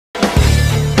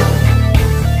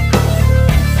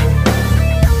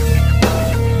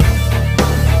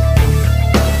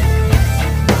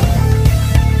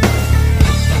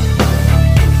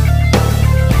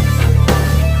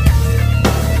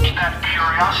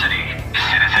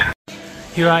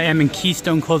Here I am in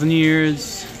Keystone Clothing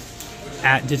Years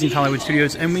at Disney's Hollywood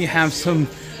Studios, and we have some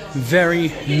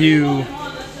very new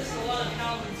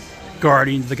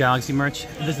Guardians of the Galaxy merch.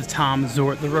 This is Tom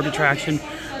Zort, the road attraction.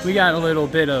 We got a little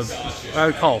bit of what I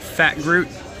would call Fat Groot.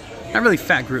 Not really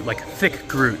Fat Groot, like Thick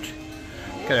Groot.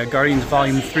 Got a Guardians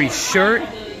Volume 3 shirt.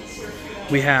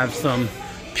 We have some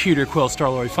Peter Quill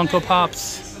Star-Lord Funko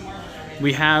Pops.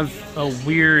 We have a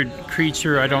weird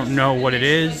creature, I don't know what it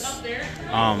is.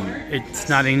 It's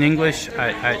not in English.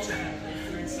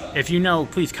 If you know,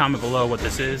 please comment below what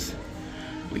this is.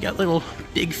 We got little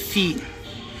big feet,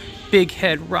 big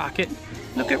head Rocket.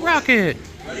 Look at Rocket.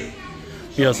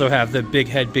 We also have the big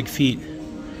head, big feet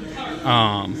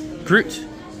Groot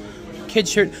kid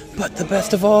shirt. But the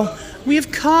best of all, we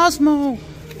have Cosmo.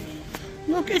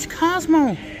 Look, it's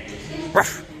Cosmo.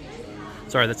 Ruff.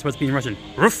 Sorry, that's what's being Russian.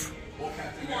 Ruff.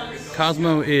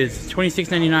 Cosmo is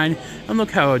 $26.99, and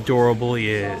look how adorable he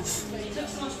is.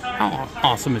 How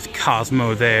awesome is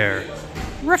Cosmo there?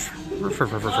 Ruff, ruff,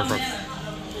 ruff, ruff, ruff,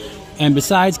 ruff. And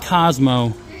besides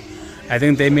Cosmo, I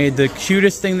think they made the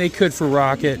cutest thing they could for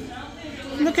Rocket.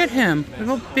 Look at him,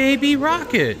 little baby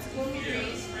Rocket.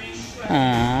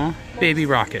 Aww, baby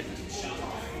Rocket.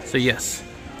 So yes,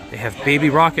 they have baby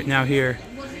Rocket now here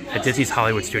at Disney's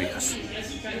Hollywood Studios.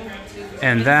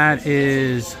 And that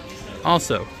is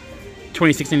also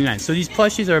 $26.99. So these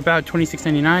plushies are about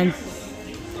 $26.99.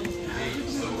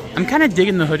 I'm kind of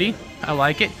digging the hoodie. I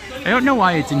like it. I don't know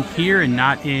why it's in here and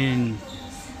not in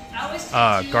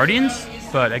Guardians,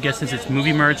 but I guess since it's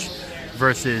movie merch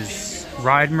versus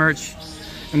ride merch.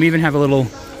 And we even have a little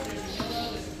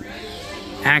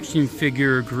action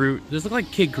figure Groot. This looks like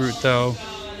Kid Groot though.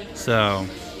 So,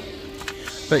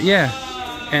 but yeah.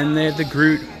 And the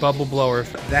Groot bubble blower.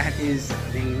 That is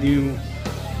the new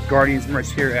Guardians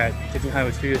merch here at Disney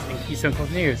Hollywood Studios in Keystone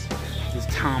Clothing Years. This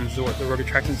is Tom Zort, the road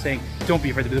attraction, saying, don't be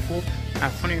afraid to be the fool.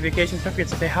 Have fun on your vacations. Don't forget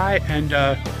to say hi. And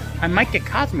I might get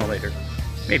Cosmo later.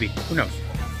 Maybe. Who knows?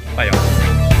 Bye,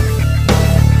 y'all.